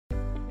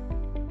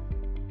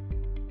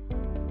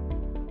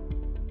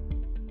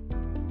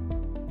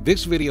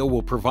This video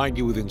will provide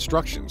you with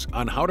instructions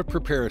on how to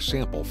prepare a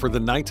sample for the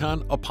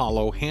Niton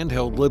Apollo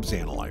handheld LIBS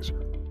analyzer.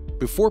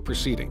 Before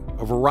proceeding,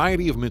 a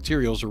variety of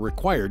materials are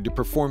required to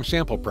perform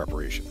sample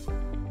preparation.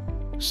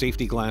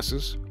 Safety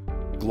glasses,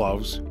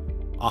 gloves,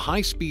 a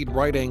high-speed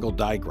right-angle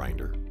die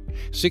grinder,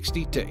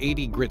 60 to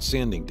 80 grit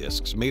sanding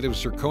discs made of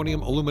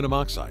zirconium aluminum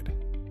oxide,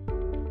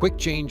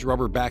 quick-change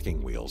rubber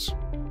backing wheels,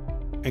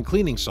 and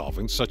cleaning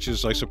solvents such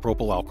as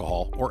isopropyl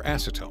alcohol or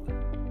acetone.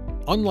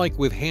 Unlike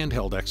with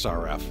handheld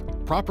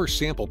XRF, proper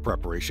sample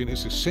preparation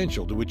is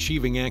essential to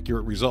achieving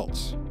accurate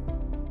results.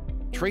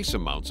 Trace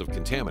amounts of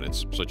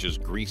contaminants, such as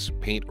grease,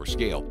 paint, or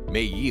scale,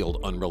 may yield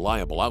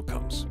unreliable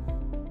outcomes.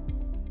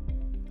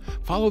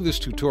 Follow this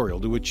tutorial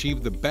to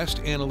achieve the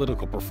best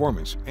analytical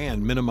performance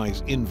and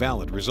minimize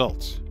invalid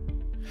results.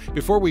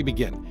 Before we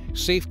begin,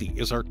 safety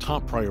is our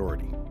top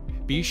priority.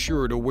 Be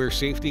sure to wear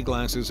safety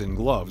glasses and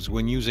gloves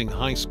when using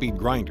high-speed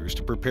grinders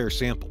to prepare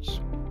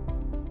samples.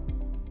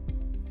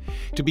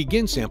 To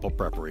begin sample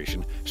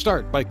preparation,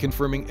 start by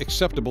confirming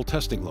acceptable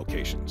testing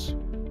locations.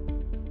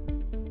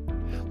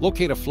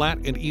 Locate a flat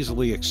and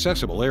easily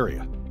accessible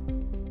area.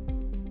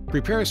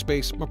 Prepare a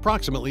space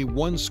approximately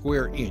 1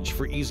 square inch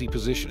for easy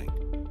positioning.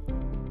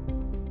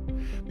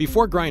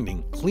 Before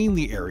grinding, clean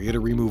the area to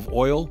remove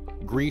oil,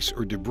 grease,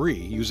 or debris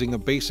using a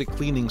basic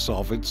cleaning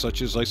solvent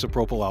such as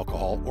isopropyl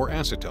alcohol or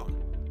acetone.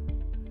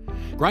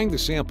 Grind the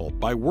sample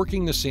by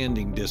working the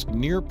sanding disc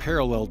near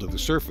parallel to the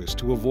surface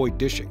to avoid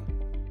dishing.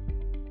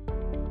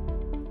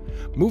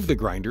 Move the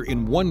grinder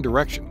in one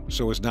direction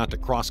so as not to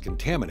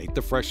cross-contaminate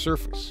the fresh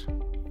surface.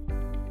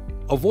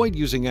 Avoid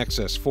using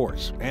excess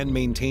force and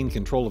maintain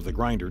control of the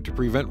grinder to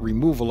prevent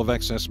removal of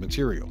excess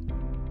material.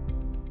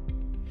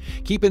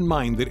 Keep in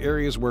mind that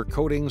areas where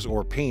coatings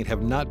or paint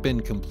have not been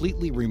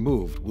completely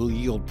removed will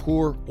yield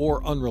poor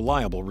or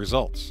unreliable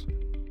results.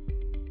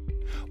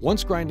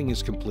 Once grinding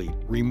is complete,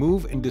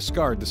 remove and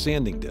discard the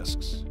sanding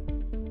discs.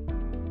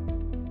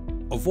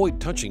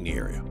 Avoid touching the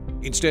area.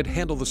 Instead,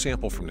 handle the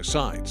sample from the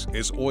sides,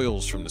 as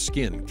oils from the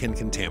skin can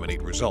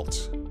contaminate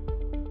results.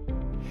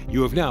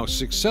 You have now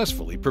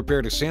successfully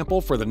prepared a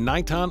sample for the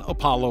Niton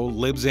Apollo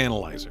LIBS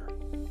analyzer.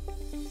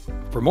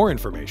 For more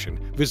information,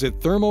 visit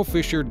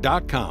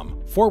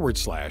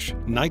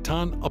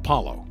thermofisher.com/Niton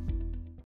Apollo.